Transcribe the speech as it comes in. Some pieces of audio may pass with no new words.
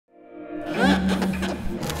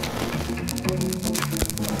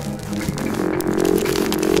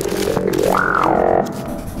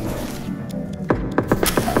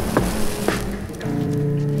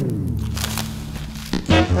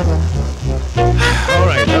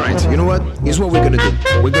You know what? Here's what we're gonna do.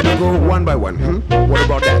 We're gonna go one by one. What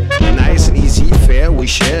about that? Nice and easy, fair, we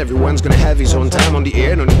share. Everyone's gonna have his own time on the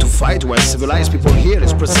air. No need to fight. We're civilized people here.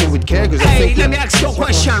 Let's proceed with care. Cause I think let me ask you a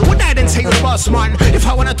question. Would I then say you're the boss, man? If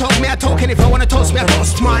I wanna talk, me I talk, and if I wanna toast, me I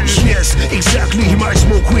toast, man. Yes, exactly. He might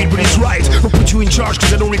smoke weed, but he's right. We'll put you in charge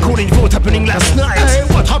cause I don't recall any vote happening last night. Hey,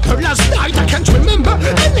 what happened last night? I can't remember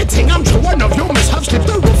anything. I'm sure one of you must have slipped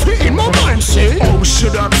over free in my mind, see? Oh,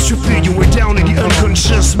 shut up, stupid. You were down in the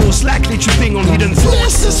unconscious, most likely tripping on hidden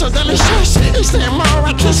thoughts. This is so delicious. Is there more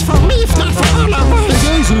at least for me, if not for all of us?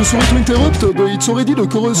 Hey guys, sorry to interrupt, but it's already the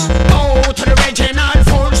chorus. Oh, to the original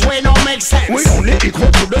force, we don't make sense. We only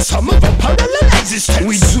equal to the sum of our parallel existence.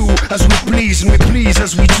 We do as we please, and we please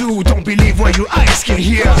as we do. Don't believe what your eyes can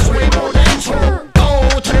hear. We more than two.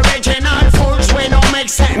 Oh, to the original force, we don't make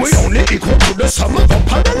sense. We only equal to the sum of our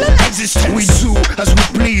parallel existence. We do as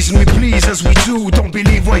we please, and we please as we do. Don't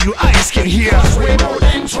believe what your eyes can hear. We more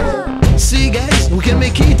than two. see guys, we can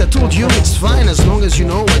make it. I told you it's fine as long as you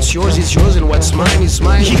know what's yours is yours and what's mine is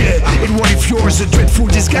mine. Yeah, and what if yours a dreadful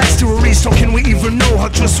disguise terrorist? How can we even know how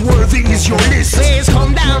trustworthy is your list? Please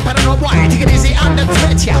calm down, but I don't know why. Take it easy on the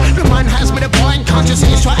threat, yeah. The man has made a point,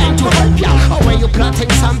 consciously trying to help ya. Or were you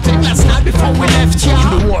plotting something last night before we left ya?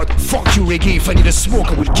 You know what? Fuck you, Reggae. If I need a smoke,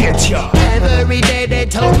 I would get ya. Every day they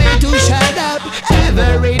told me to shut up.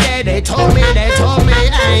 Every day they told me,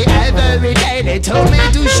 hey. Every day they told me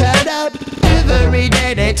to shut up. Every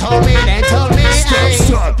day they told me, hey.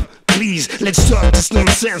 Stop. Please, let's stop this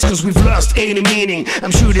nonsense, cause we've lost any meaning.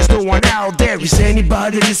 I'm sure there's no one out there. Is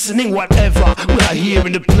anybody listening? Whatever. We are here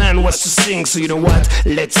and the plan was to sing. So you know what?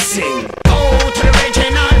 Let's sing. Oh, to the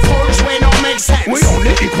original force, we don't make sense. We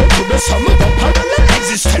only equal to the sum of our parallel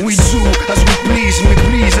existence. We do as we please, and we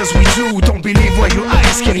please as we do. Don't believe what your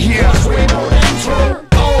eyes can hear. We more than true.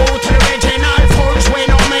 Oh, to the original force, we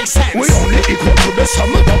don't make sense. We only equal to the sum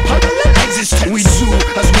of our parallel existence. We do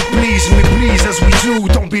as we please, and we please as we do.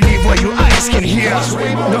 Don't believe what your eyes can hear.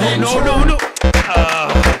 No.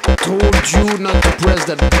 Told you not to press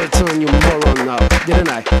that button, you moron now, didn't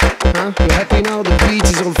I? Huh? You happy now? The beat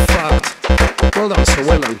is all fucked. Well done, so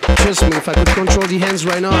well done. Trust me, if I could control the hands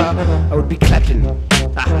right now, I would be clapping.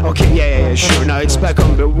 Okay, yeah, sure. Now it's back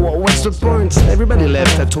on, but what's the point? Everybody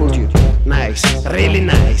left, I told you. Nice, really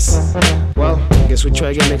nice. Well, I guess we try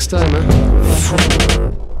again next time,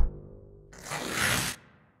 huh?